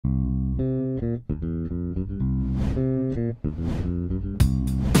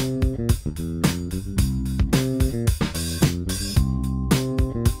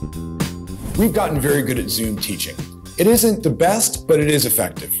We've gotten very good at Zoom teaching. It isn't the best, but it is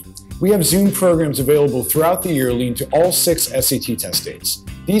effective. We have Zoom programs available throughout the year leading to all 6 SAT test dates.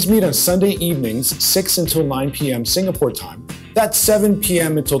 These meet on Sunday evenings, 6 until 9 p.m. Singapore time. That's 7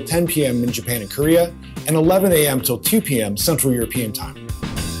 p.m. until 10 p.m. in Japan and Korea, and 11 a.m. till 2 p.m. Central European time.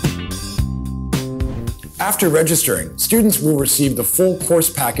 After registering, students will receive the full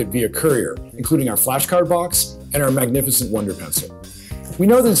course packet via courier, including our flashcard box and our magnificent Wonder Pencil. We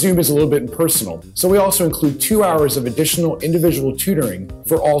know that Zoom is a little bit impersonal, so we also include 2 hours of additional individual tutoring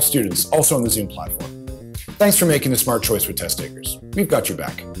for all students, also on the Zoom platform. Thanks for making the smart choice with Test Takers. We've got your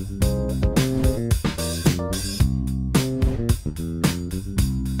back.